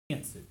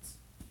suits.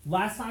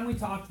 Last time we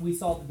talked, we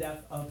saw the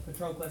death of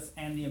Patroclus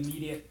and the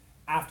immediate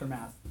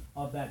aftermath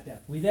of that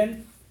death. We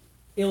then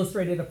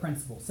illustrated a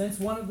principle. Since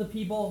one of the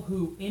people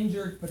who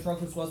injured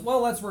Patroclus was,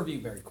 well, let's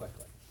review very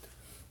quickly.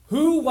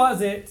 Who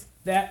was it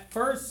that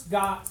first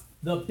got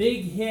the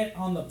big hit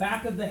on the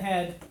back of the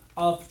head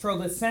of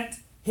Patroclus, sent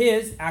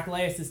his,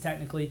 Achilles'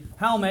 technically,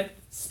 helmet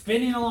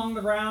spinning along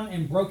the ground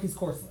and broke his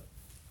corselet?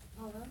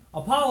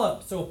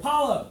 Apollo. So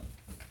Apollo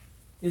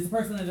is the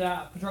person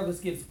that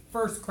Patroclus gives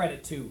first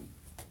credit to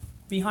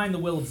behind the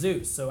will of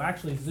Zeus. So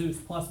actually Zeus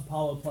plus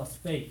Apollo plus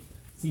fate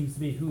seems to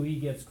be who he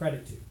gives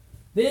credit to.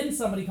 Then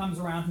somebody comes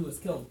around who has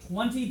killed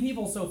 20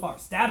 people so far,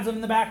 stabs him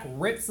in the back,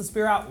 rips the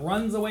spear out,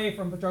 runs away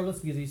from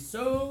Patroclus because he's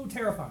so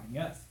terrifying.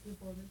 Yes?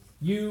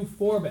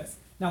 Euphorbus.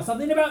 Now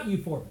something about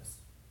Euphorbus.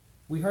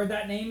 We heard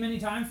that name many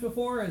times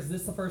before. Is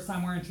this the first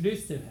time we're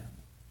introduced to him?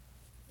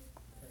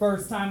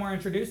 First time we're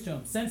introduced to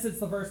him. Since it's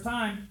the first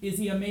time, is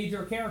he a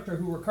major character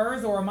who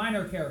recurs or a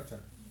minor character?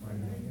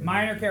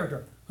 Minor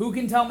character. Who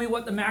can tell me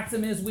what the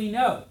maxim is we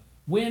know?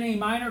 When a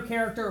minor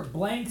character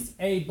blanks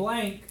a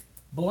blank,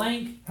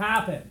 blank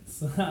happens.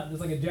 There's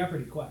like a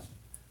Jeopardy question.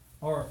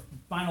 Or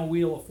final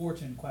Wheel of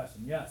Fortune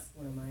question. Yes?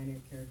 When a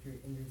minor character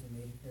injures a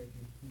major character,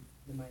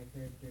 the minor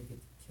character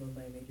gets killed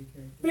by a major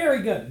character.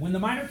 Very good. When the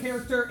minor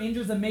character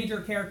injures a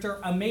major character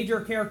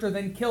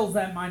then kills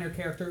that minor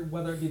character,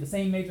 whether it be the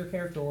same major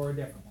character or a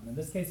different one. In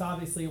this case,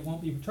 obviously, it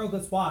won't be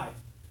Patroclus. Why?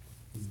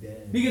 He's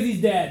dead. Because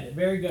he's dead.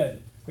 Very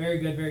good. Very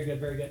good, very good,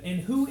 very good.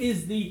 And who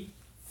is the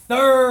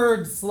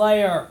third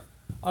slayer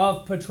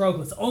of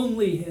Patroclus?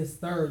 Only his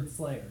third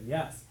slayer.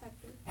 Yes.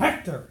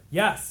 Hector.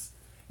 Yes.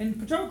 And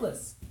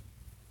Patroclus,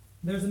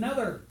 there's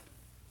another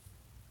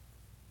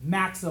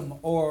maxim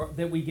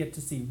that we get to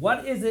see.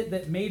 What is it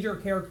that major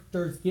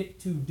characters get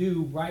to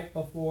do right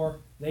before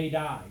they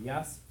die?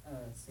 Yes?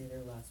 Say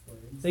their last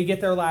words. They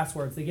get their last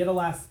words. They get a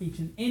last speech.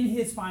 And in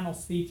his final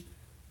speech,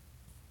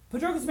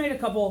 Patroclus made a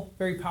couple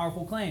very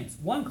powerful claims.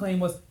 One claim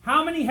was,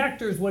 how many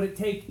Hectors would it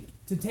take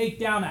to take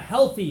down a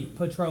healthy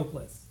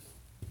Patroclus?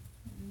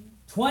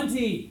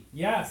 20.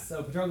 Yes.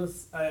 So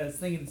Patroclus is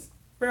thinking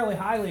fairly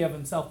highly of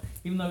himself,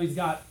 even though he's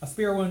got a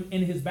spear wound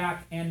in his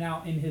back and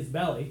now in his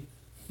belly.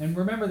 And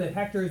remember that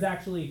Hector is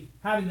actually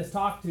having this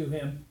talk to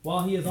him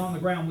while he is on the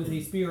ground with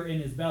a spear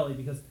in his belly,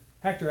 because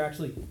Hector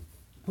actually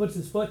puts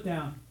his foot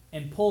down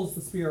and pulls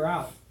the spear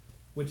out,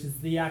 which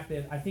is the act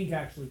that I think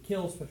actually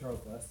kills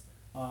Patroclus,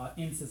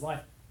 ends his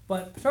life.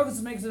 But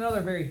Patroclus makes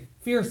another very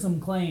fearsome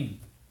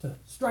claim to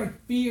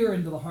strike fear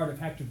into the heart of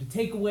Hector, to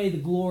take away the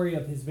glory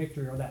of his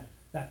victory, or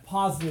that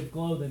positive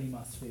glow that he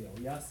must feel.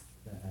 Yes?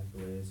 That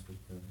Achilles will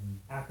kill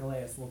him.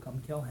 Achilles will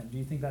come kill him. Do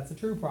you think that's a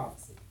true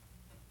prophecy?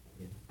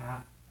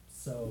 Yeah.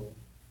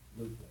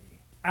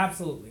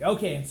 Absolutely.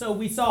 Okay, and so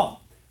we saw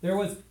there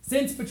was,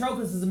 since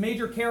Patroclus is a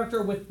major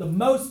character with the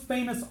most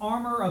famous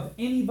armor of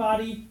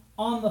anybody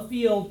on the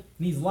field,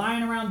 and he's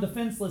lying around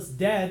defenseless,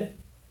 dead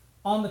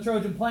on the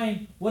Trojan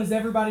plain, what is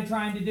everybody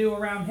trying to do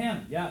around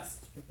him? Yes.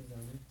 Strip his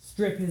armor.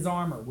 Strip his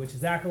armor, which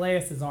is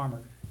Achilles'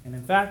 armor. And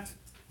in fact,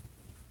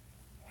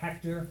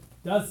 Hector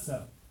does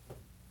so.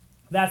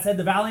 That said,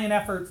 the valiant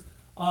efforts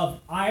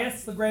of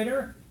Aias the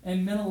Greater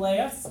and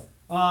Menelaus,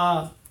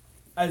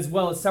 as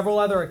well as several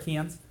other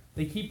Achaeans,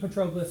 they keep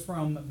Patroclus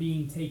from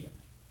being taken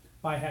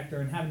by Hector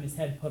and having his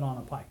head put on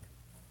a pike.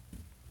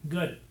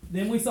 Good.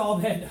 Then we saw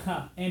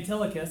that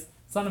Antilochus,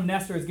 son of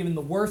Nestor, is given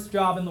the worst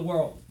job in the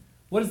world.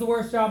 What is the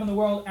worst job in the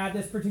world at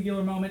this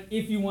particular moment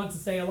if you want to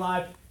stay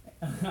alive?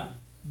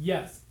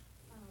 Yes.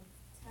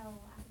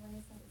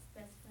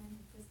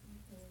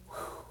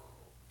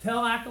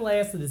 Tell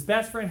Achilles that his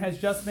best friend has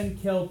just been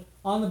killed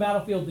on the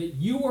battlefield that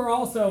you were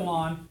also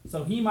on,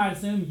 so he might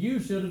assume you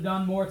should have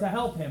done more to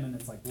help him. And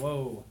it's like,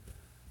 whoa.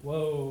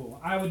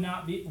 I would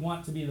not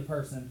want to be the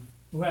person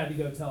who had to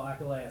go tell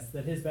Achilles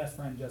that his best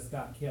friend just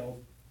got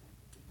killed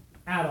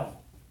at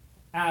all.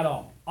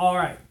 All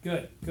right,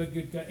 good.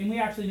 And we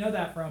actually know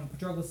that from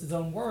Patroclus'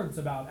 own words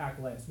about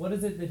Achilles. What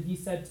is it that he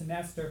said to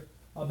Nestor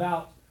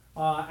about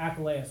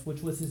Achilles,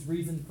 which was his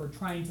reason for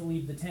trying to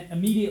leave the tent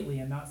immediately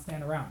and not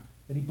stand around?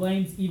 That he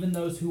blames even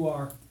those who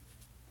are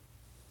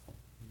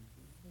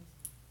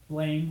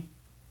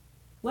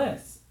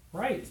blameless.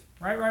 Right.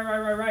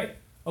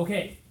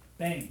 Okay,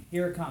 bang,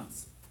 here it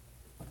comes.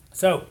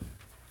 So,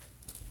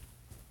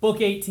 book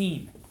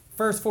 18,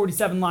 first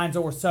 47 lines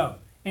or so.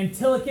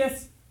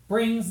 Antilochus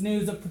brings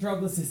news of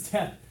Patroclus'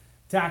 death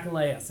to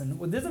Achilles. And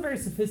this is a very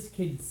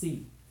sophisticated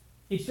scene.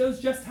 It shows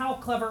just how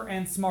clever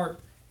and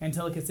smart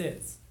Antilochus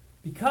is.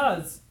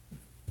 Because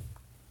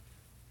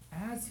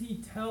as he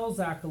tells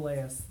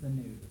Achilles the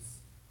news,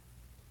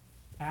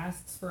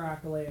 asks for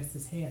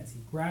Achilles' hands.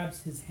 He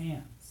grabs his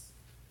hands.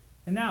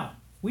 And now,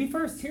 we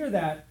first hear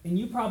that, and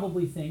you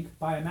probably think,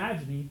 by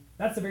imagining,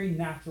 that's a very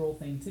natural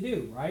thing to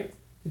do, right?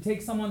 To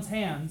take someone's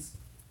hands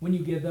when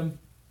you give them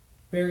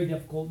very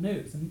difficult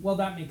news. And, well,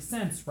 that makes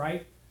sense,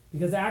 right?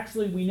 Because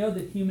actually, we know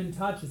that human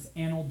touch is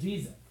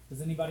analgesic.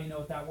 Does anybody know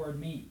what that word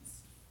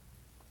means?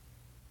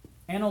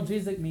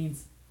 Analgesic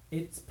means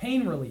it's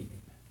pain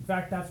relieving. In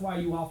fact, that's why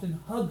you often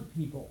hug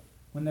people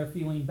when they're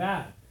feeling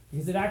bad.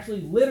 because it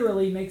actually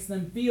literally makes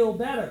them feel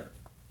better.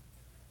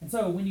 And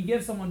so when you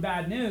give someone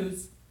bad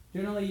news,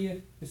 generally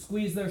you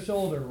squeeze their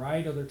shoulder,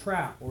 right, or their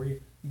trap, or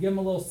you give them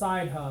a little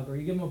side hug, or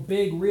you give them a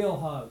big real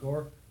hug,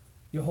 or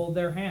you hold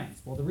their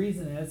hands. Well, the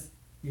reason is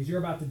because you're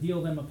about to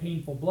deal them a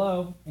painful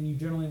blow, and you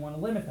generally want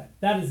to limit that.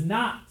 That is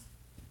not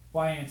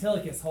why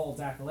Antilochus holds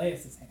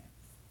Achilles' hands.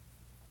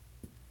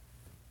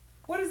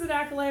 What is it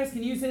Achilles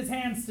can use his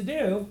hands to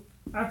do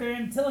after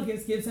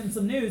Antilochus gives him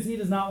some news he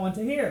does not want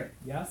to hear?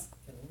 Yes?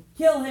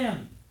 Kill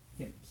him.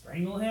 He can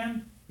strangle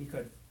him. He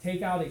could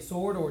take out a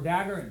sword or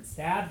dagger and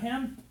stab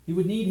him. He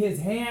would need his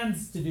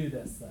hands to do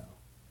this, though.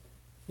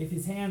 If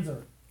his hands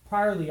are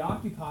priorly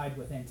occupied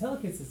with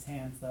Antilochus'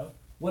 hands, though,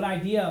 what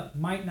idea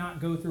might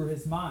not go through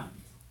his mind?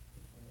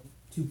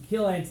 To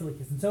kill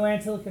Antilochus. And so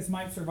Antilochus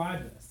might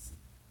survive this.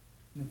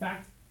 In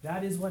fact,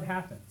 that is what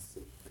happens.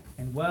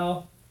 And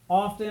well,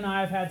 often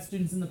I've had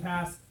students in the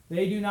past,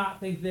 they do not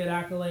think that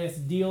Achilles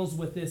deals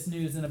with this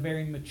news in a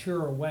very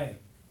mature way.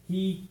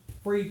 He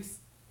freaks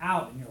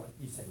out. And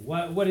you say,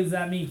 what does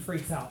that mean,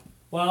 freaks out?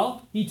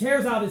 Well, he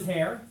tears out his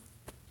hair,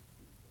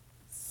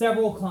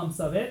 several clumps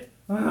of it,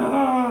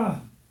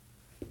 and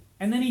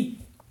then he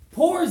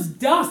pours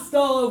dust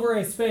all over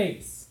his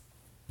face.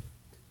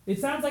 It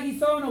sounds like he's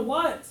throwing a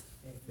what?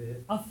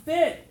 Fit. A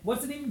fit.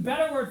 What's an even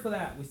better word for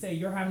that? We say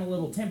you're having a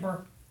little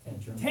temper.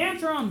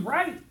 Tantrum,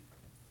 right?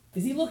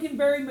 Is he looking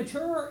very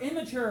mature or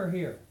immature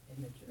here?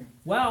 Immature.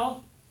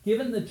 Well,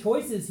 given the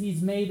choices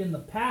he's made in the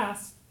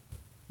past,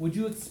 would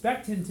you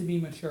expect him to be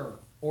mature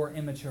or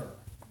immature?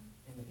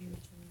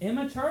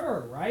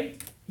 Immature,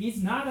 right?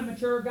 He's not a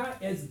mature guy.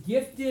 As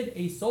gifted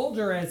a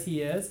soldier as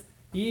he is,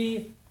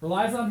 he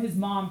relies on his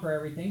mom for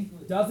everything,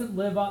 doesn't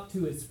live up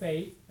to his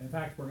fate. In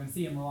fact, we're going to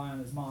see him rely on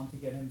his mom to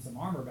get him some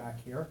armor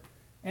back here.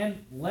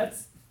 And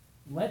lets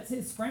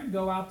his friend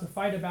go out to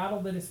fight a battle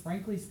that is,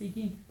 frankly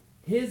speaking,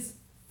 his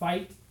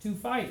fight to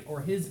fight,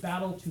 or his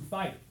battle to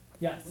fight.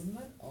 Yes? Wouldn't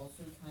that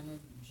also kind of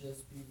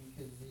just be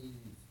because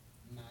he's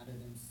mad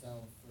at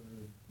himself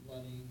for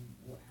letting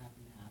what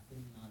happened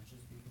happen, not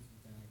just because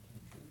he's got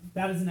attention?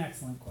 That is an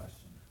excellent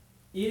question.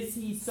 Is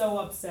he so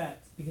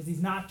upset because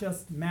he's not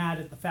just mad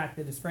at the fact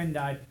that his friend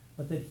died,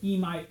 but that he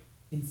might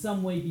in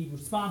some way be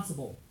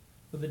responsible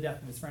for the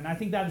death of his friend? I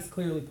think that is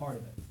clearly part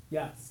of it.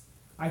 Yes.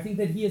 I think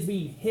that he is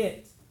being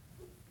hit.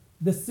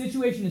 The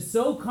situation is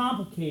so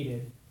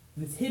complicated,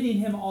 and it's hitting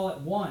him all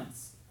at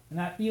once. And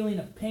that feeling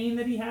of pain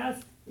that he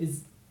has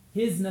is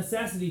his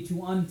necessity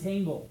to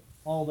untangle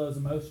all those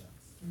emotions.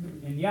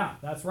 Mm-hmm. And yeah,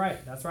 that's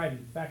right. That's right.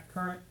 In fact,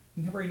 current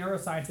contemporary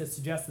neuroscientists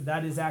suggest that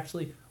that is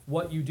actually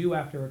what you do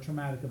after a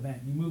traumatic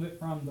event. You move it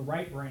from the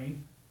right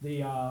brain,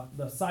 the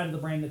side of the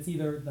brain that's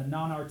either the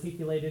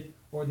non-articulated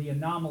or the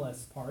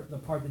anomalous part, the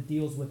part that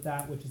deals with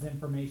that, which is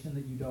information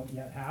that you don't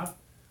yet have.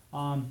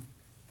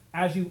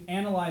 As you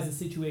analyze the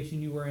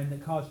situation you were in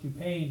that caused you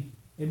pain,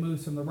 it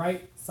moves from the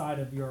right side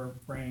of your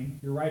brain,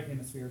 your right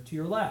hemisphere, to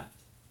your left,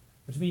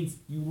 which means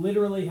you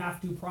literally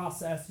have to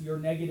process your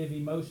negative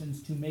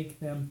emotions to make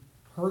them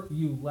hurt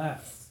you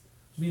less.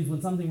 Which means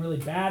when something really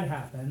bad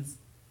happens,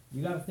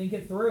 you got to think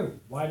it through.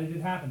 Why did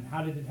it happen?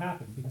 How did it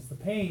happen? Because the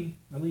pain,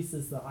 at least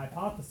is the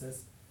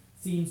hypothesis,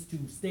 seems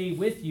to stay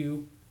with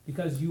you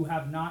because you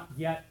have not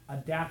yet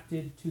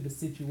adapted to the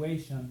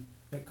situation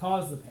that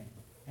caused the pain.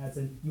 As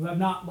in, you have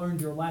not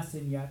learned your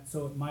lesson yet,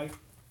 so it might,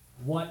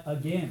 what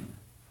again?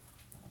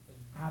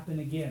 Happen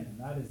again. And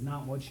that is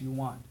not what you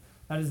want.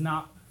 That is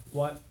not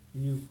what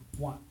you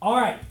want. All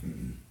right.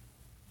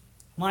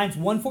 Lines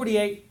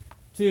 148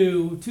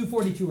 to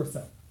 242 or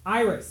so.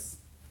 Iris,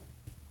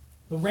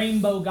 the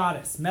rainbow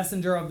goddess,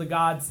 messenger of the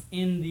gods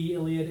in the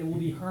Iliad. It will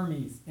be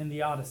Hermes in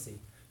the Odyssey.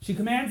 She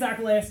commands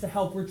Achilles to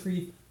help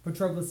retrieve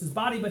Patroclus'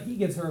 body, but he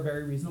gives her a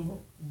very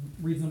reasonable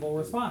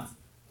response.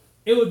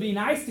 It would be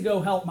nice to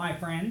go help my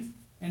friend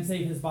and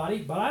save his body,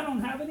 but I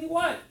don't have any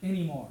what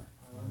anymore?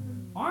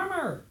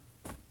 Armor.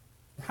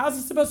 How's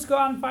he supposed to go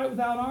out and fight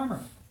without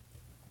armor?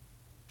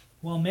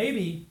 Well,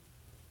 maybe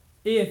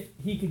if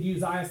he could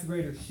use Aias the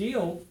Greater's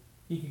shield,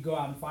 he could go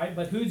out and fight.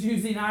 But who's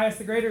using Aias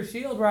the Greater's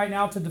shield right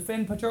now to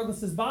defend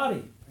Patroclus'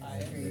 body?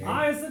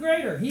 Aias the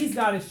Greater. He's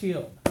got his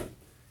shield.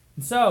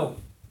 And so,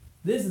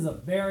 this is a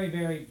very,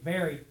 very,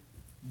 very,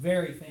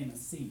 very famous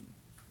scene.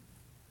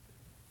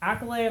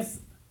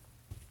 Achilles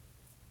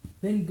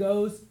then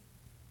goes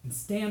and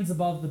stands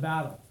above the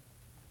battle.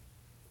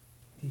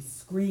 He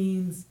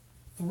screams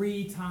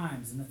 3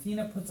 times, and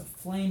Athena puts a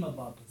flame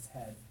above his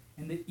head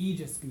and the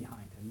aegis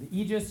behind him. The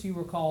aegis, you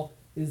recall,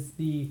 is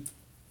the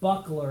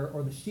buckler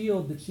or the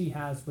shield that she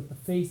has with the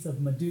face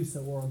of Medusa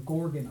or a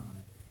gorgon on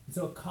it. And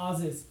so it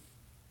causes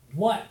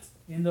what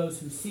in those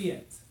who see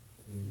it?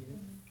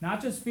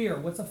 Not just fear.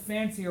 What's a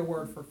fancier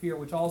word for fear,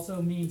 which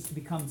also means to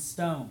become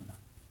stone?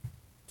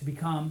 To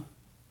become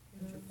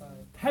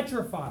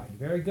petrified.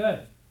 Very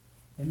good.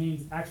 It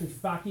means actually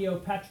phakio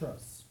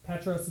petros.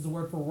 Petros is a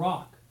word for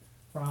rock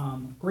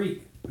from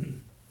Greek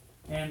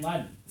and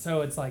Latin.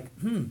 So it's like,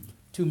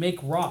 to make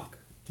rock,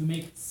 to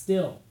make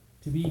still,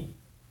 to be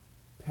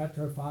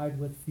petrified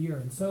with fear.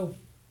 And so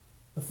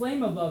the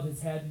flame above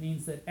his head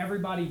means that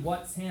everybody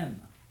what's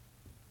him?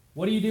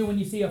 What do you do when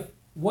you see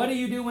what do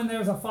you do when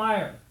there's a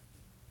fire?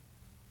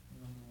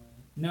 Run away.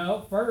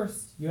 No,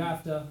 first you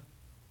have to.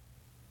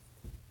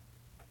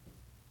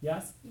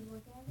 Yes? You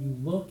look at it. You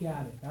look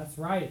at it. That's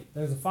right.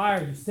 There's a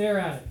fire. You stare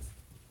at it.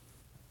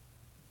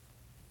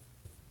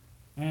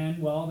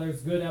 And, well,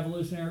 there's good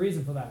evolutionary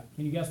reason for that.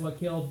 Can you guess what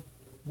killed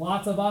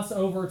lots of us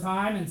over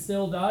time and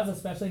still does,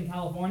 especially in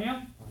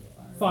California?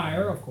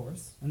 Fire, of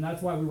course. And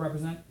that's why we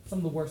represent some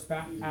of the worst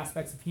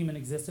aspects of human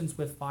existence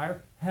with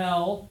fire.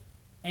 Hell,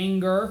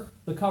 anger,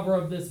 the cover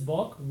of this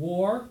book,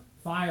 war,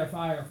 fire,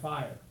 fire,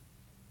 fire.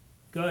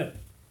 Good.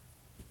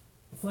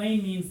 The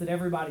flame means that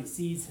everybody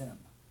sees him.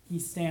 He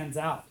stands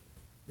out.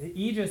 The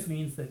aegis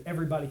means that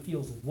everybody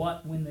feels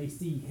what when they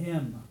see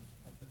him?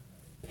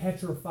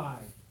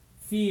 Petrified.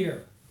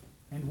 Fear.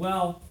 And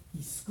well,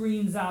 he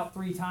screams out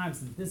 3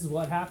 times, and this is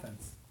what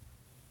happens.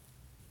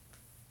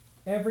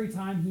 Every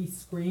time he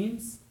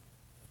screams,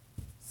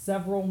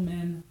 several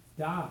men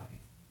die.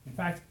 In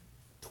fact,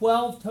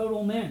 12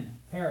 total men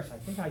perish. I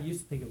think I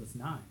used to think it was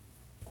 9.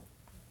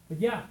 But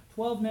yeah,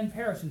 12 men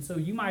perish. And so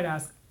you might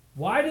ask,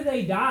 why do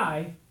they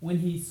die when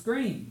he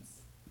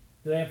screams?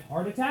 Do they have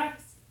heart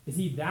attacks? Is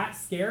he that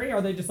scary? Or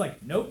are they just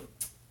like, nope?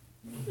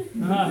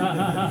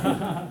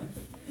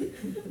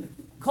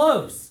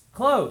 Close.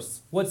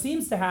 What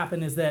seems to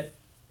happen is that,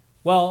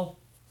 well,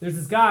 there's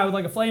this guy with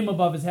like a flame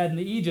above his head in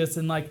the aegis,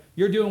 and like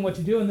you're doing what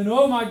you do, and then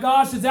oh my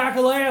gosh, it's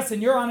Achilles,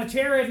 and you're on a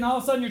chariot, and all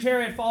of a sudden your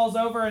chariot falls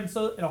over, and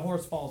a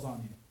horse falls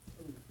on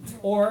you.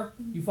 Or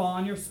you fall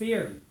on your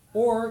spear.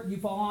 Or you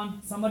fall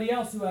on somebody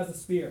else who has a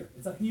spear.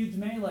 It's a huge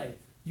melee.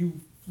 You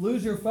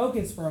lose your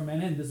focus for a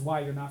minute, and this is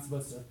why you're not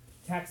supposed to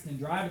text and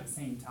drive at the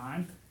same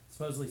time.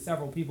 Supposedly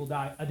several people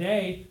die a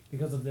day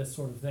because of this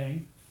sort of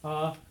thing.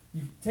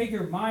 You take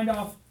your mind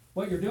off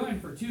what you're doing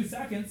for 2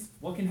 seconds.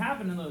 What can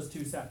happen in those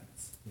 2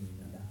 seconds?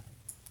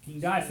 You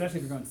can die,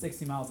 especially if you're going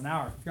 60 miles an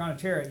hour. If you're on a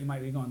chariot, you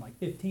might be going like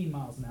 15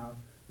 miles an hour.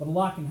 But a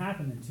lot can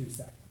happen in 2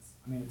 seconds.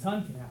 I mean, a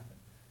ton can happen.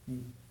 I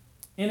mean,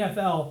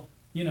 NFL,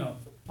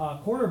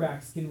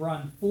 quarterbacks can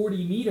run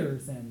 40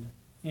 meters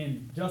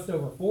in just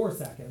over 4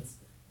 seconds.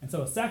 And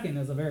so a second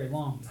is a very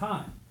long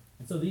time.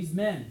 And so these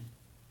men,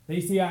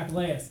 they see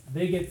Achilles,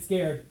 they get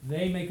scared,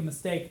 they make a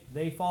mistake,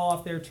 they fall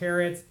off their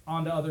chariots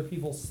onto other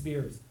people's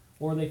spears,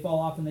 or they fall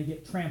off and they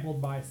get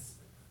trampled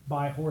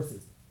by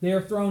horses. They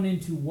are thrown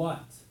into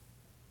what?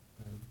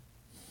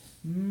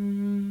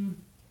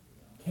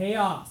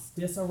 Chaos,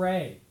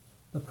 disarray.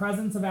 The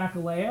presence of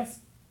Achilles,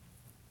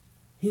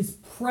 his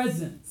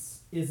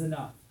presence is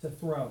enough to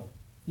throw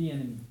the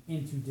enemy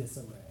into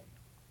disarray.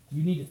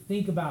 You need to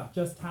think about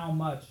just how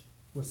much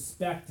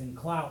respect and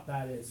clout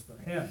that is for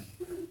him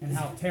and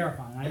how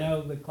terrifying. I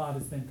know the clout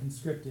has been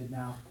conscripted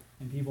now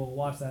and people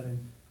watch that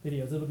in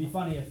videos. It'll be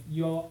funny if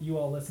you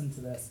all listen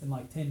to this in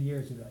like 10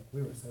 years, you'll be like,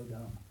 we were so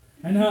dumb.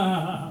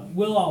 And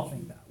we'll all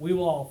think that. We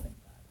will all think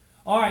that.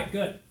 All right,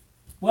 good.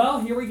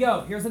 Well, here we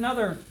go. Here's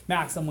another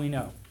maxim we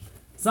know.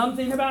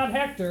 Something about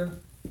Hector,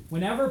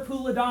 whenever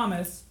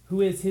Polydamas,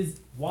 who is his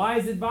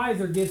wise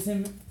advisor, gives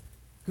him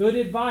good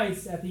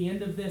advice at the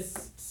end of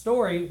this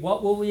story,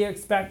 what will we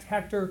expect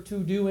Hector to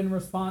do in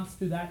response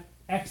to that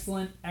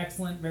excellent,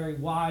 very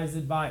wise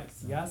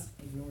advice? Yes?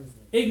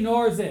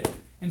 Ignores it.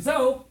 And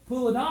so,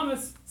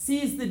 Polydamas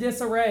sees the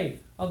disarray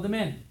of the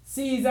men,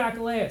 sees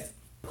Achilles,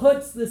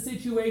 puts the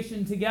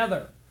situation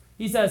together.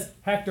 He says,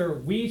 Hector,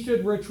 we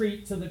should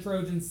retreat to the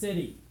Trojan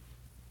city.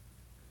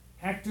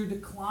 Hector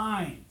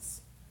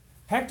declines.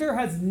 Hector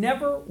has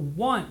never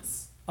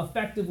once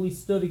effectively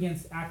stood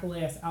against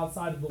Achilles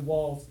outside of the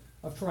walls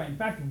of Troy. In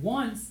fact,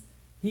 once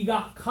he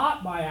got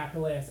caught by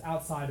Achilles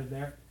outside of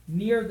there,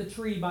 near the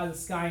tree by the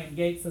Scaean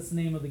gates. That's the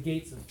name of the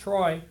gates of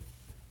Troy.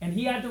 And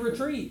he had to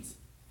retreat.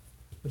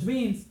 Which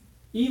means,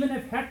 even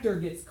if Hector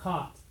gets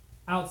caught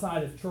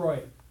outside of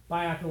Troy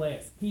by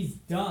Achilles, he's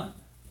done.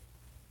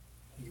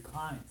 He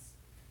declines.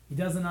 He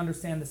doesn't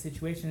understand the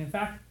situation. In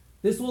fact,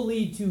 this will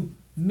lead to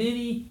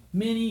many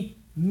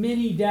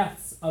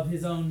deaths of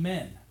his own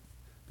men.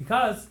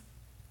 Because,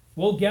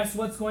 well, guess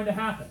what's going to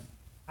happen?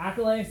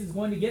 Achilles is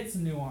going to get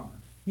some new armor.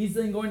 He's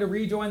then going to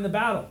rejoin the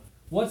battle.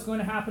 What's going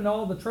to happen to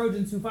all the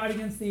Trojans who fight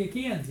against the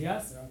Achaeans,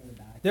 yes?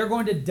 They're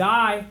going to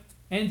die,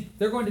 and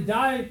they're going to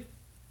die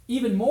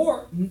even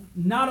more,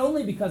 not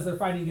only because they're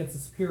fighting against a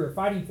superior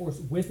fighting force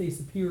with a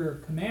superior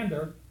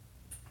commander,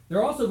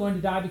 they're also going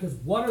to die because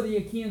what are the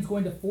Achaeans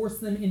going to force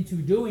them into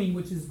doing,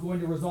 which is going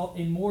to result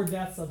in more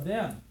deaths of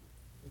them?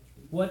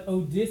 What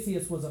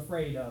Odysseus was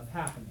afraid of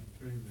happening.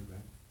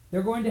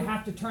 They're going to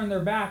have to turn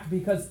their back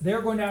because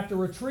they're going to have to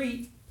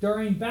retreat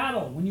during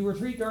battle. When you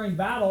retreat during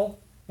battle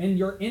and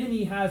your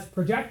enemy has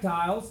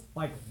projectiles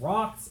like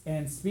rocks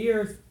and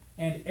spears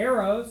and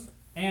arrows,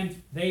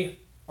 and they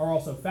are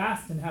also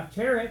fast and have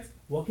chariots,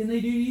 what can they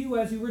do to you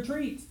as you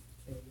retreat?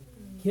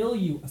 Kill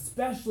you,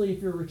 especially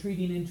if you're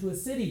retreating into a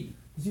city.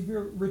 Because if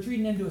you're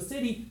retreating into a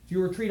city, do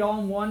you retreat all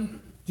in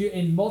one,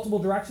 in multiple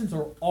directions,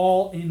 or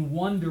all in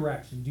one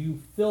direction? Do you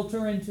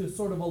filter into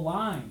sort of a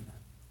line?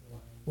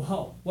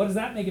 Well, what does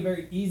that make it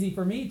very easy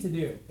for me to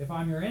do if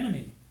I'm your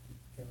enemy?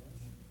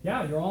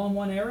 Yeah, you're all in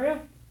one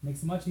area.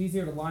 Makes it much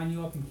easier to line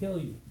you up and kill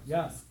you.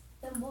 Yes.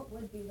 Then what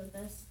would be the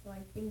best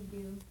thing to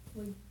do?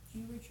 Would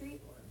you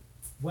retreat or?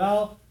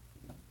 Well,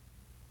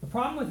 the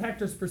problem with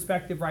Hector's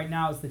perspective right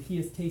now is that he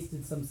has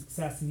tasted some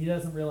success, and he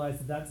doesn't realize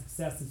that that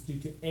success is due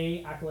to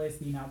A, Achilles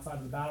being outside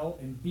of the battle,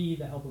 and B,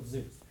 the help of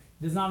Zeus.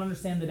 He does not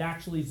understand that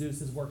actually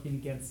Zeus is working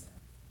against him.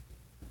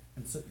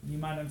 And so you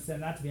might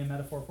understand that to be a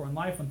metaphor for in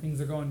life when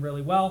things are going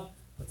really well,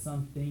 but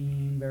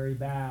something very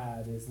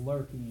bad is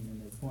lurking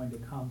and is going to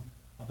come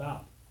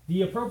about.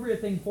 The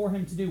appropriate thing for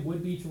him to do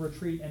would be to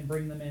retreat and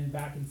bring them in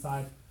back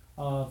inside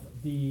of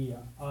the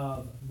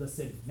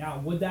city. Now,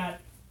 would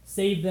that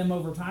save them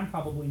over time?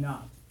 Probably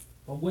not.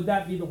 But would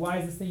that be the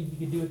wisest thing he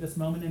could do at this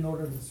moment in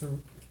order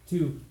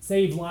to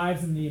save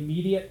lives in the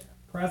immediate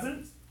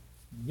present?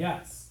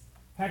 Yes.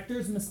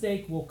 Hector's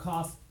mistake will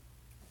cost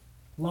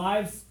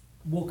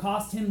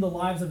him the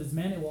lives of his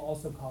men. It will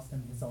also cost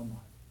him his own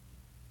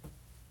life.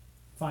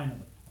 Finally.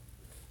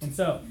 And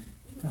so,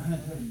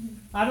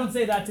 I don't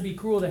say that to be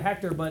cruel to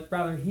Hector, but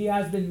rather he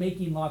has been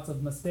making lots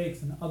of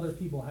mistakes and other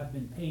people have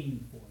been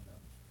paying for them.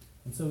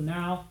 And so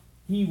now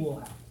he will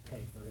have to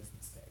pay for his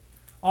mistake.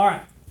 All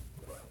right.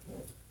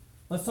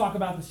 Let's talk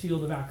about the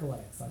shield of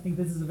Achilles. I think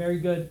this is a very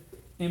good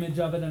image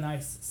of it, a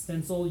nice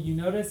stencil. You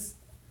notice,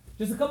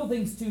 just a couple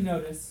things to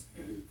notice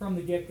from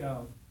the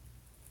get-go.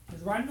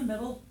 Is right in the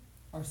middle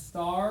are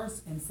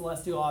stars and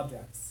celestial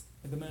objects,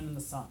 like the moon and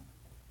the sun,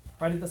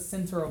 right at the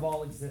center of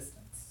all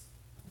existence.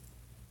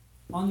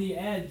 On the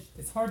edge,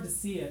 it's hard to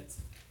see it,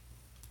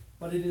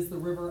 but it is the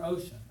river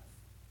ocean.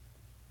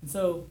 And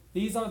so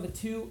these are the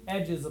two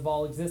edges of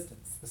all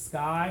existence, the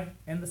sky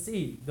and the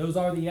sea. Those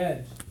are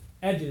the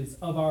edges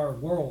of our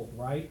world,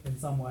 right, in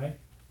some way.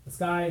 The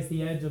sky is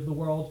the edge of the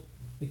world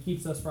that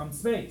keeps us from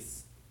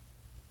space.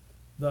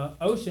 The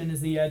ocean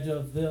is the edge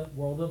of the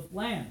world of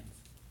land.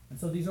 And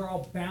so these are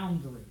all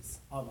boundaries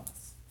of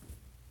us.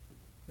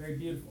 Very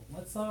beautiful.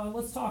 Let's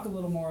talk a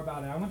little more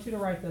about it. I want you to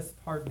write this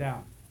part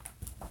down.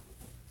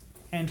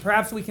 And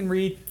perhaps we can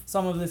read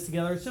some of this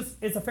together.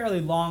 It's a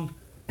fairly long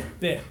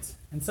bit.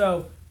 And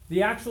so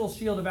the actual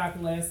shield of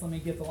Achilles, let me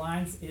get the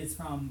lines, is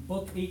from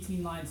book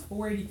 18, lines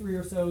 483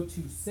 or so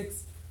to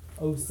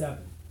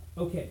 607.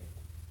 Okay.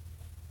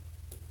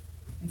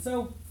 And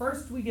so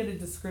first we get a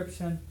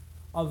description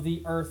of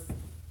the earth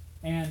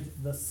and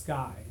the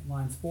sky,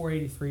 lines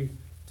 483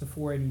 to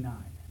 489.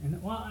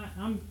 And well,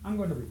 I'm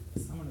going to read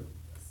this. I'm going to read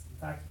this. In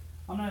fact,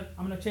 I'm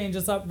going to change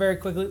this up very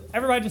quickly.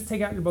 Everybody just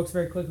take out your books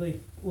very quickly.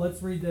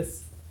 Let's read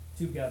this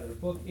together.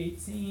 Book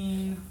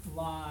 18,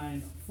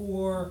 line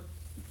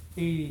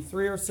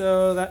 483 or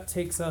so. That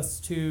takes us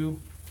to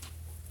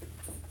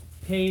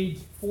page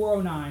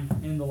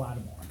 409 in the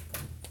Lattimore.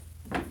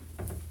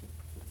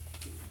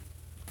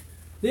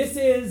 This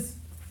is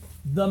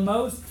the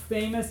most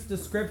famous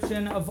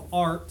description of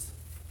art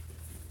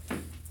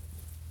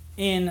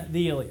in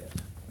the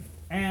Iliad.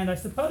 And I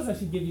suppose I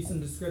should give you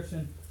some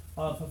description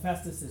of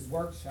Hephaestus'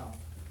 workshop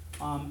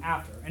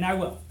after. And I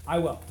will.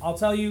 I'll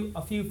tell you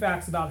a few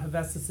facts about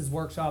Hephaestus'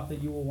 workshop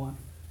that you will want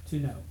to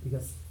know.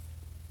 Because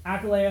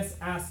Achilles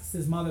asks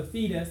his mother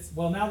Thetis,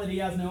 well, now that he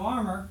has no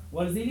armor,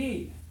 what does he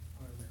need?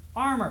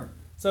 Armor.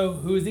 So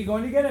who is he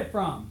going to get it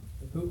from?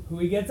 Who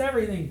he gets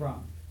everything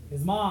from?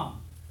 His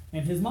mom.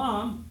 And his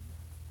mom,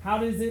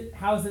 how is it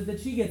that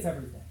she gets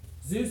everything?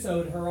 Zeus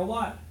owed her a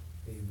what?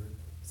 Favor.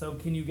 So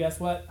can you guess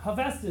what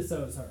Hephaestus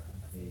owes her?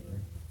 Favor.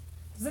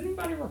 Does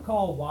anybody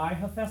recall why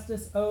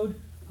Hephaestus owed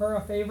her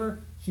a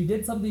favor? She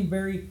did something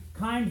very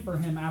kind for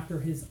him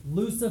after his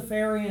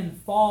Luciferian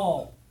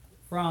fall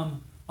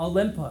from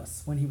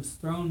Olympus when he was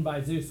thrown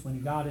by Zeus, when he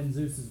got in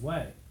Zeus's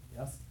way.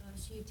 Yes?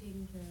 She had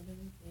taken care of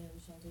him and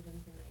sheltered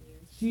him for 9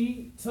 years.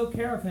 She took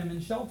care of him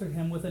and sheltered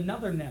him with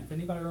another nymph.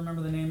 Anybody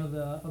remember the name of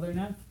the other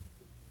nymph?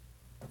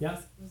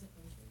 Yes? Was it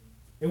Ocean?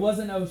 It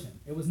wasn't Ocean.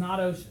 It was not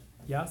Ocean.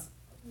 Yes?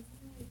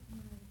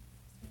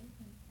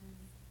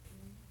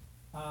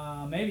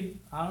 Maybe.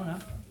 I don't know.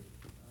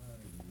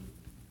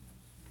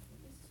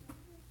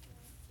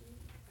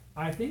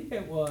 I think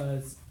it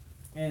was,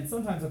 and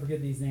sometimes I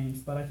forget these names,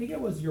 but I think it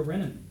was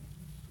Eurynome,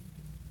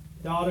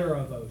 daughter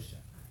of Ocean.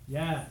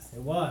 Yes,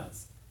 it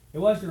was. It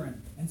was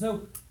Eurynome. And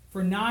so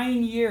for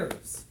 9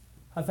 years,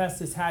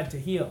 Hephaestus had to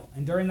heal.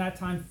 And during that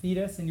time,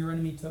 Thetis and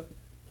Eurynome took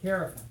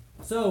care of him.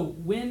 So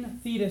when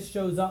Thetis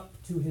shows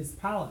up to his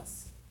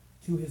palace,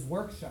 to his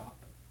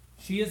workshop,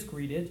 she is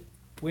greeted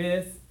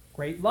with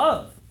great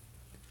love.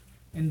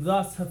 And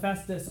thus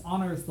Hephaestus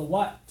honors the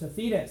what to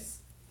Thetis?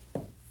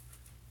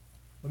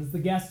 What is the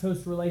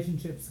guest-host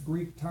relationship's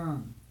Greek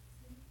term?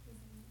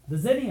 The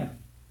Xenia.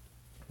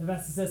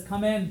 Hephaestus says,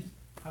 come in,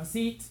 have a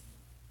seat.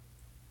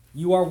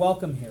 You are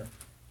welcome here.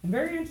 And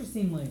very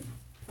interestingly,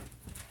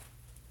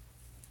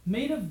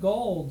 made of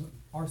gold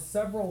are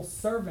several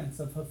servants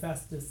of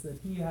Hephaestus that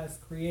he has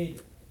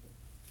created.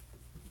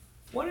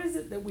 What is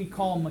it that we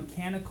call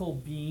mechanical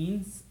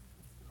beings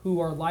who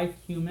are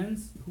like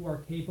humans, who are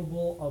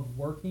capable of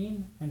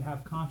working and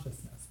have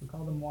consciousness? We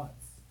call them what?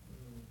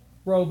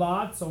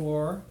 Robots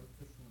or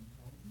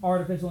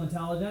artificial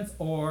intelligence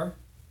or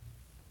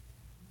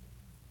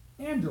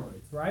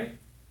androids, right?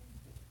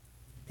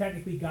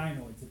 technically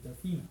gynoids if they're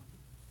female.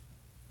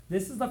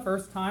 This is the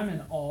first time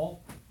in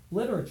all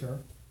literature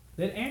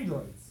that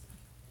androids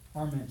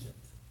are mentioned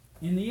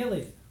in the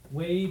Iliad,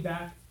 way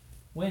back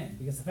when,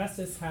 because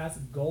Hephaestus has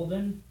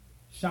golden,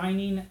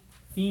 shining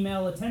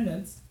female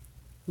attendants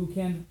who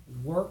can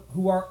work,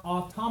 who are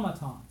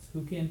automatons,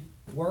 who can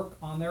work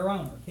on their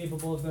own, are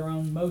capable of their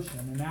own motion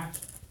and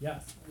action.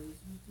 Yes. Is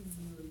this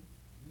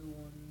the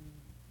one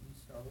in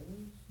Star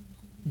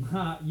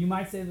Wars? You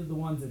might say that the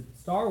ones in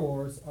Star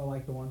Wars are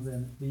like the ones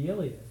in the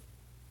Iliad,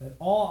 that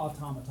all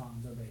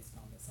automatons are based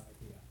on this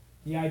idea.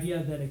 The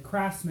idea that a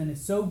craftsman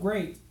is so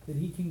great that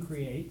he can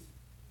create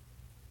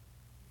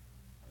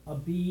a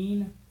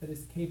being that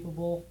is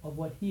capable of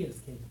what he is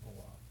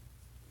capable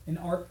of, an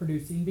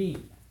art-producing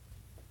being.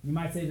 You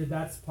might say that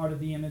that's part of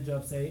the image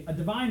of, say, a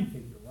divine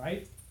figure,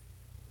 right?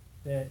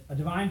 That a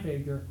divine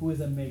figure who is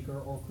a maker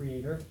or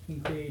creator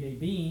can create a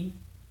being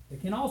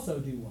that can also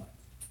do what?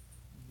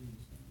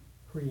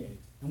 Create.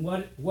 And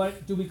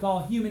what do we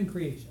call human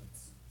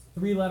creations?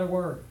 Three-letter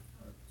word.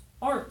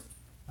 Art.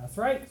 That's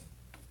right.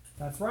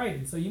 That's right.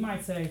 And so you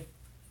might say,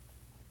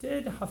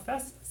 did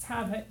Hephaestus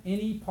have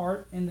any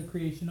part in the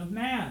creation of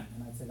man?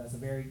 And I'd say that's a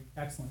very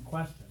excellent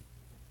question.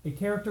 A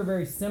character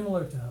very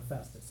similar to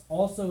Hephaestus,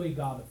 also a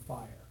god of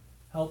fire,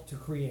 helped to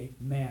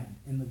create man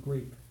in the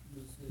Greek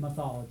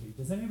mythology.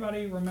 Does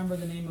anybody remember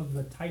the name of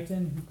the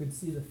Titan who could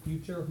see the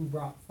future, who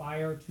brought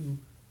fire to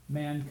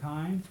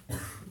mankind?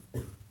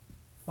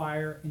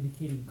 Fire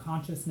indicating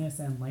consciousness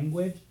and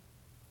language,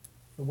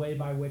 the way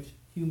by which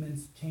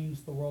humans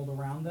change the world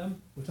around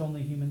them, which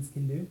only humans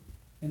can do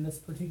in this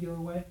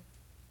particular way,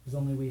 because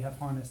only we have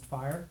harnessed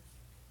fire.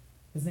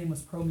 His name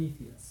was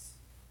Prometheus.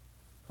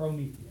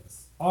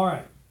 Prometheus. All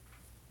right.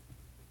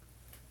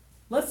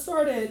 Let's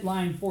start at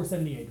line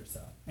 478 or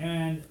so,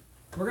 and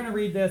we're going to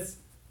read this.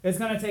 It's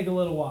going to take a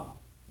little while.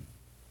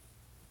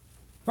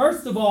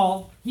 First of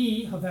all,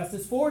 he,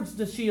 Hephaestus, forged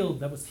a shield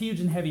that was huge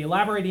and heavy,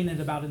 elaborating it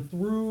about and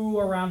threw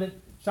around it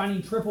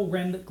shining triple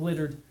rim that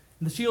glittered,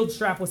 and the shield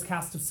strap was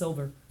cast of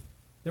silver.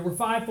 There were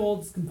 5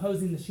 folds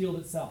composing the shield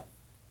itself,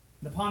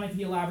 and upon it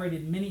he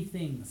elaborated many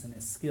things in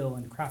his skill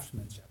and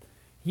craftsmanship.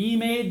 He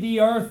made the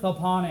earth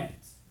upon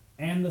it,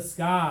 and the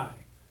sky,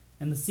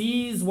 and the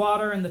seas,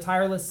 water, and the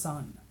tireless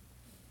sun,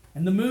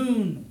 and the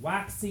moon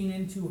waxing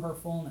into her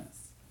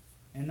fullness,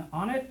 and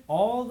on it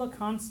all the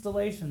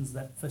constellations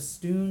that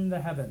festoon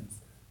the heavens,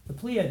 the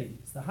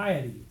Pleiades, the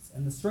Hyades,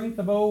 and the strength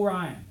of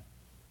Orion,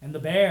 and the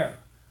bear,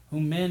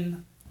 whom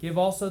men give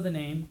also the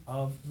name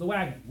of the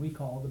wagon. We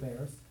call the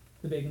bears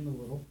the Big and the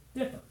Little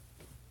Dipper,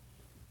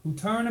 who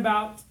turn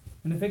about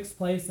in a fixed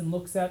place and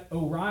looks at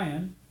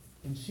Orion,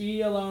 and she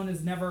alone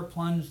is never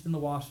plunged in the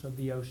wash of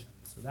the ocean.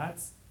 So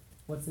that's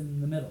what's in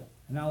the middle.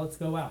 And now let's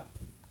go out.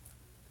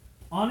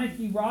 On it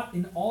he wrought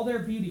in all their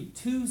beauty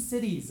 2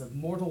 cities of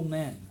mortal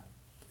men.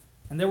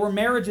 And there were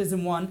marriages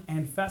in one,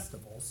 and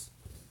festivals.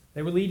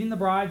 They were leading the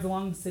brides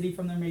along the city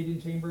from their maiden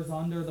chambers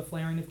under the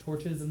flaring of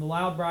torches, and the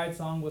loud bride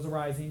song was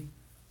arising.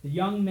 The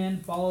young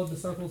men followed the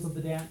circles of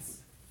the dance,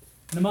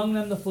 and among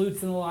them the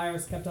flutes and the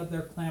lyres kept up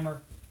their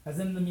clamor, as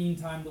in the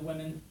meantime the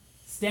women,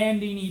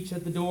 standing each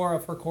at the door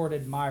of her court,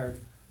 admired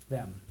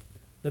them.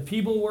 The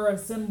people were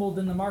assembled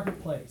in the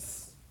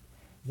marketplace,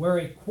 where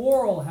a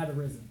quarrel had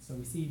arisen. So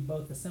we see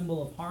both the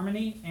symbol of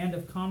harmony and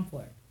of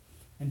conflict.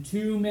 And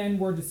 2 men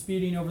were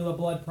disputing over the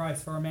blood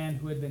price for a man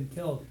who had been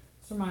killed.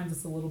 This reminds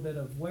us a little bit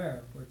of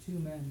where 2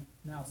 men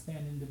now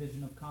stand in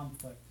division of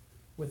conflict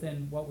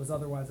within what was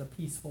otherwise a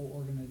peaceful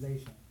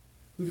organization.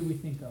 Who do we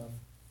think of?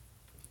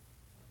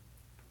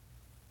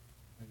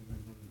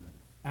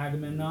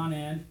 Agamemnon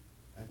and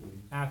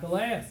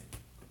Achilles.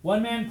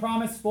 One man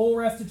promised full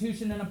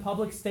restitution in a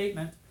public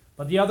statement,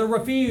 but the other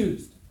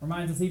refused.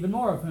 Reminds us even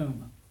more of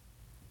whom?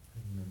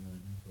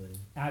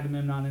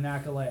 Agamemnon and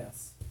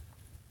Achilles.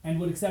 And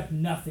would accept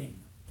nothing.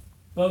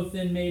 Both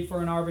then made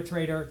for an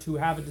arbitrator to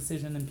have a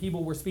decision, and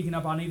people were speaking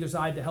up on either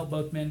side to help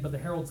both men, but the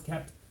heralds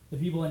kept the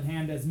people in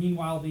hand, as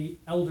meanwhile the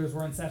elders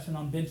were in session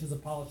on benches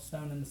of polished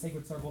stone in the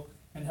sacred circle,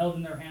 and held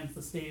in their hands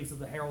the staves of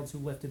the heralds who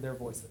lifted their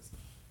voices.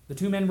 The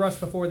 2 men rushed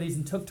before these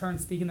and took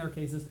turns speaking their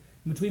cases,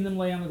 and between them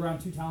lay on the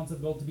ground 2 talents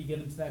of gold to be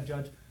given to that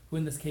judge, who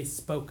in this case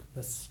spoke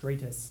the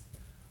straightest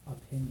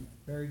opinion.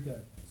 Very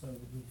good. So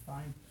we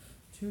find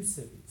 2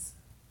 cities.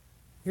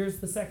 Here's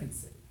the second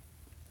city.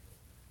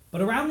 But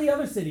around the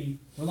other city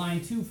were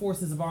lying 2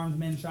 forces of armed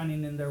men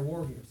shining in their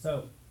war gear.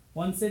 So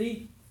one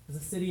city is a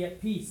city at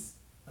peace.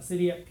 A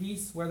city at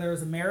peace where there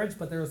is a marriage,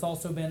 but there has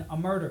also been a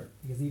murder.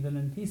 Because even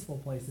in peaceful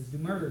places do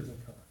murders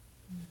occur.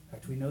 In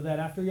fact, we know that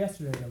after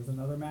yesterday there was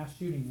another mass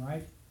shooting,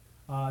 right?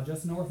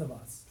 Just north of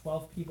us.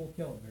 12 people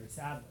killed, very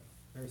sadly.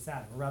 Very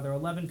sad. Or rather,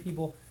 11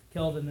 people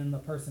killed, and then the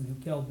person who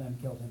killed them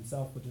killed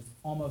himself, which is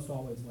almost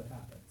always what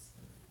happens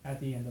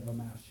at the end of a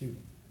mass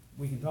shooting.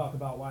 We can talk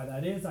about why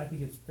that is. I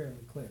think it's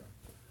fairly clear.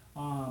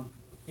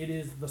 It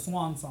is the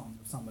swan song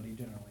of somebody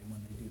generally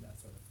when they do that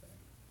sort of thing.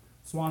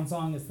 Swan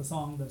song is the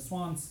song that a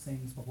swan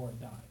sings before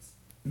it dies.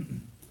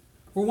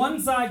 For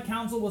one side,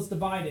 counsel was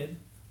divided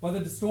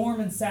whether to storm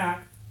and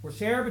sack or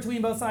share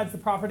between both sides the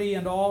property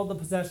and all the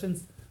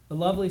possessions the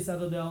lovely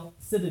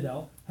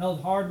citadel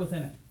held hard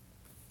within it.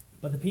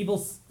 But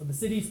the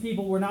city's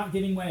people were not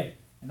giving way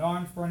and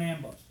armed for an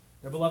ambush.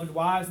 Their beloved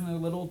wives and their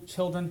little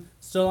children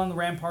stood on the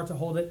rampart to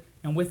hold it,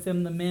 and with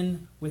them the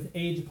men with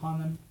age upon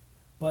them.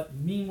 But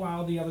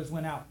meanwhile the others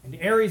went out, and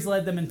Ares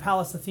led them in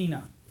Pallas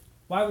Athena.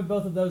 Why would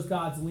both of those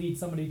gods lead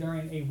somebody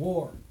during a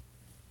war?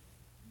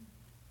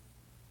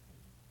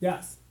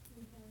 Yes.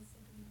 Because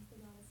Athena is the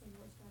goddess of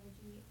war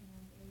strategy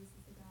and Ares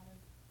is the god of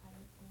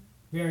agriculture.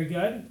 Very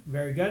good.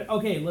 Very good.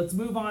 Okay, let's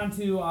move on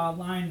to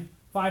line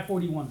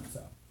 541 or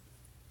so.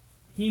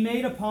 He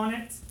made upon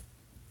it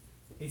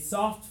a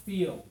soft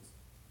field,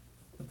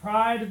 the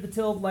pride of the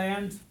tilled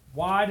land,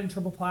 wide and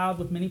triple plowed,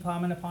 with many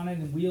plowmen upon it,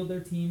 and wheeled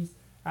their teams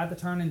at the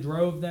turn and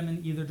drove them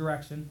in either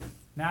direction.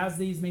 And as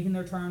these, making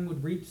their turn,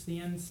 would reach the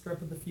end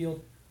strip of the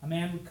field, a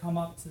man would come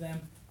up to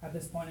them at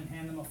this point and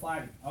hand them a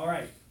flagon. All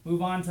right,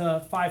 move on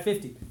to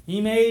 550.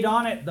 He made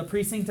on it the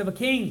precinct of a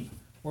king,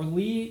 where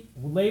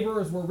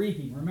laborers were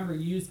reaping. Remember,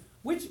 you use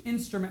which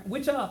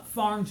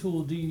farm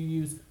tool do you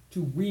use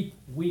to reap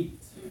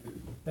wheat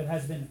that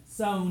has been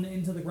sown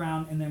into the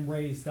ground and then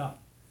raised up?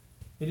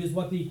 It is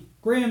what the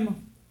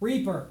grim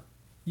reaper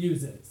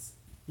uses.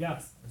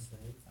 Yes.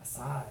 A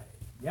scythe.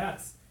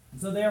 Yes.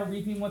 And so they are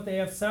reaping what they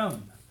have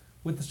sown,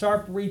 with the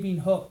sharp reaping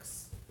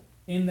hooks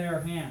in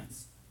their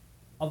hands.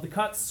 Of the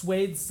cuts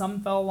swathes,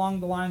 some fell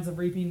along the lines of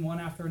reaping, one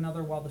after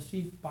another, while the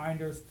sheaf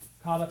binders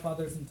caught up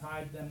others and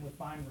tied them with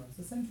vine ropes.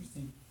 It's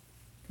interesting.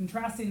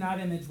 Contrasting that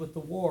image with the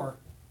war,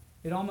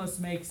 it almost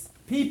makes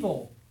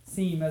people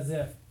seem as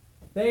if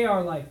they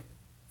are like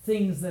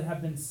things that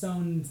have been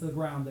sown into the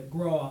ground that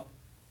grow up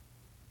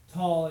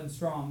tall and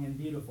strong and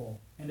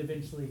beautiful and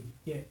eventually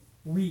get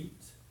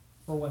reaped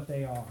for what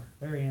they are.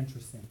 Very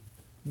interesting.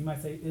 You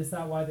might say, is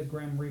that why the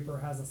Grim Reaper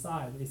has a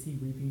scythe? Is he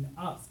reaping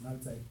us? And I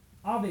would say,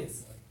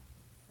 obviously.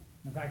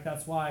 In fact,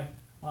 that's why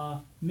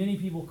many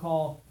people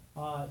call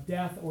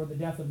death, or the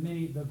death of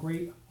many, the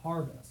great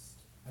harvest.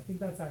 I think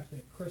that's actually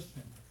a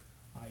Christian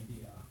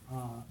idea.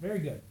 Very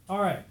good.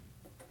 All right.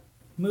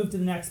 Move to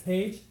the next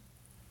page.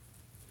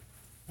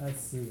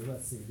 Let's see.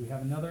 We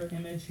have another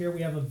image here.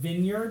 We have a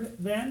vineyard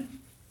then.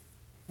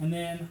 And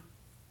then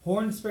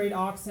horn straight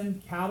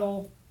oxen,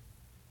 cattle,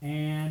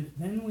 and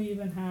then we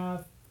even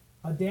have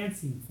a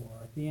dancing floor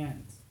at the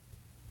end.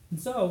 And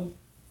so,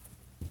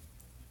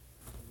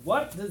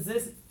 what does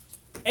this...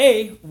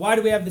 A, why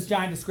do we have this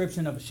giant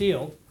description of a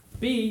shield?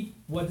 B,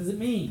 what does it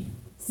mean?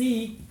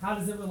 C, how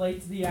does it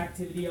relate to the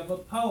activity of a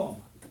poem?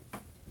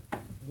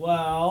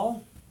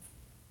 Well,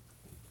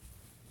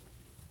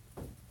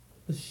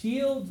 the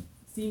shield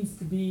seems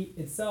to be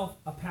itself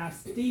a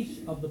pastiche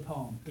of the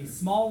poem, a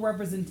small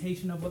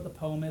representation of what the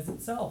poem is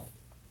itself.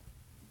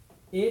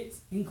 It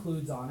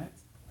includes on it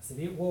a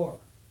city at war,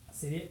 a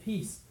city at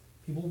peace,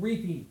 people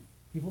reaping,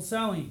 people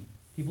sowing,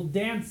 people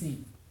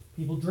dancing,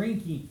 people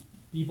drinking,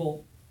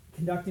 people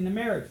conducting a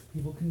marriage,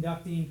 people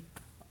conducting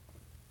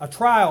a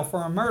trial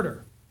for a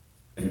murder.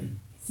 It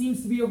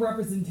seems to be a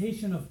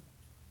representation of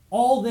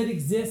all that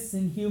exists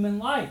in human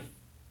life,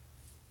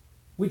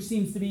 which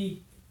seems to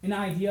be an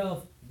idea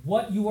of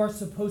what you are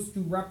supposed to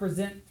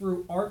represent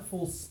through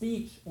artful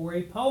speech or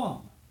a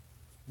poem.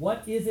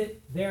 What is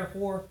it,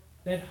 therefore,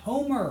 that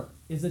Homer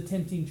is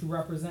attempting to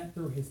represent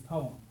through his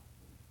poem?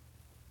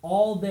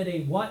 All that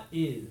a what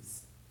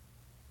is.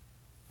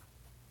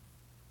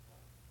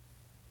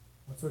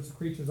 What sorts of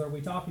creatures are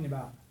we talking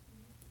about?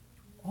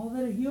 All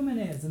that a human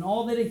is, and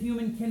all that a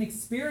human can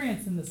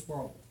experience in this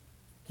world.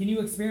 Can you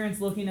experience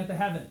looking at the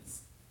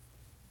heavens?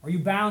 Are you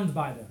bound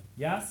by them?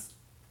 Yes?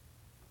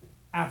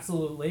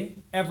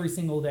 Absolutely. Every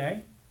single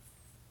day,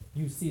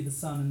 you see the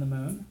sun and the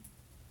moon.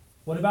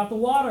 What about the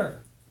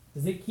water?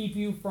 Does it keep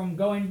you from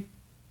going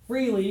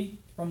freely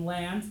from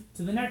land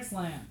to the next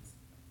land?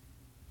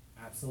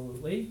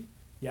 Absolutely.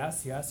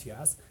 Yes, yes,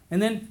 yes.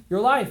 And then your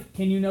life.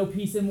 Can you know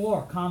peace and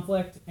war,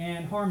 conflict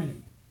and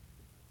harmony?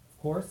 Of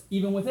course.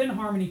 Even within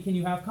harmony, can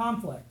you have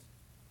conflict?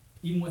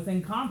 Even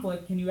within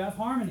conflict, can you have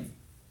harmony?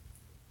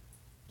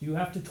 Do you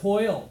have to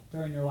toil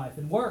during your life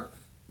and work?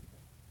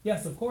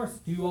 Yes, of course.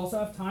 Do you also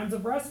have times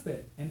of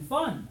respite and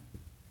fun?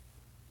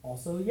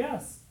 Also,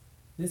 yes.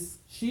 This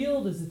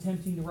shield is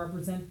attempting to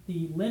represent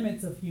the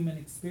limits of human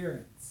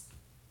experience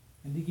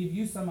and to give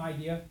you some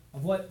idea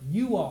of what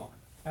you are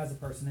as a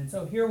person. And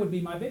so here would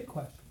be my big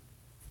question.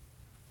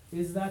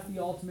 Is that the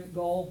ultimate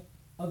goal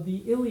of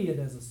the Iliad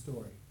as a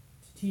story?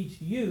 To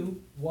teach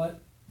you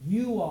what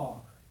you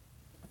are.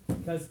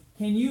 Because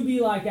can you be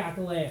like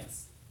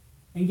Achilles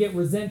and get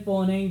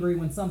resentful and angry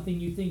when something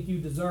you think you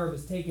deserve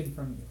is taken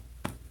from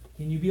you?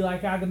 Can you be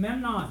like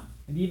Agamemnon,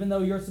 and even though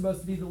you're supposed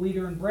to be the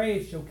leader and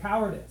brave, show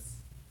cowardice?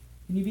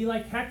 Can you be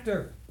like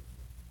Hector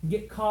and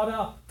get caught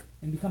up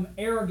and become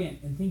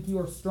arrogant and think you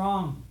are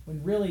strong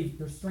when really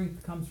your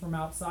strength comes from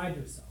outside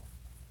yourself?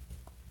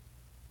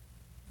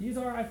 These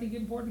are, I think,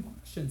 important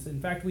questions. In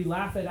fact, we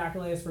laugh at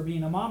Achilles for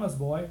being a mama's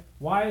boy.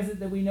 Why is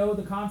it that we know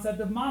the concept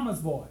of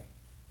mama's boy?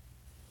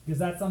 Because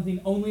that's something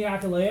only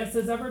Achilles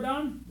has ever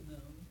done? No.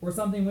 Or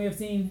something we have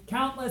seen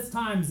countless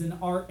times in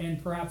art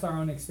and perhaps our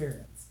own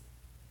experience?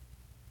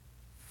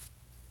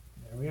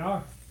 we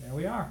are. There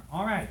we are.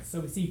 All right. So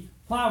we see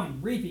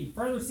plowing, reaping,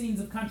 further scenes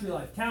of country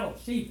life, cattle,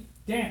 sheep,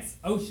 dance,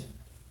 ocean,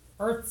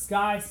 earth,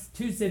 skies,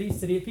 two cities,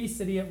 city at peace,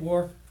 city at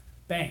war.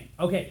 Bang.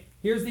 Okay.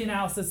 Here's the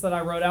analysis that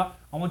I wrote out.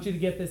 I want you to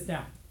get this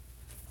down.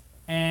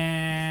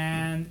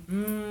 And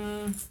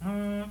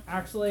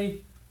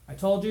actually, I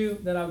told you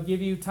that I would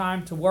give you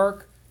time to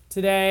work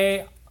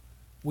today.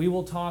 We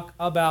will talk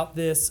about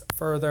this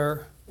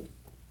further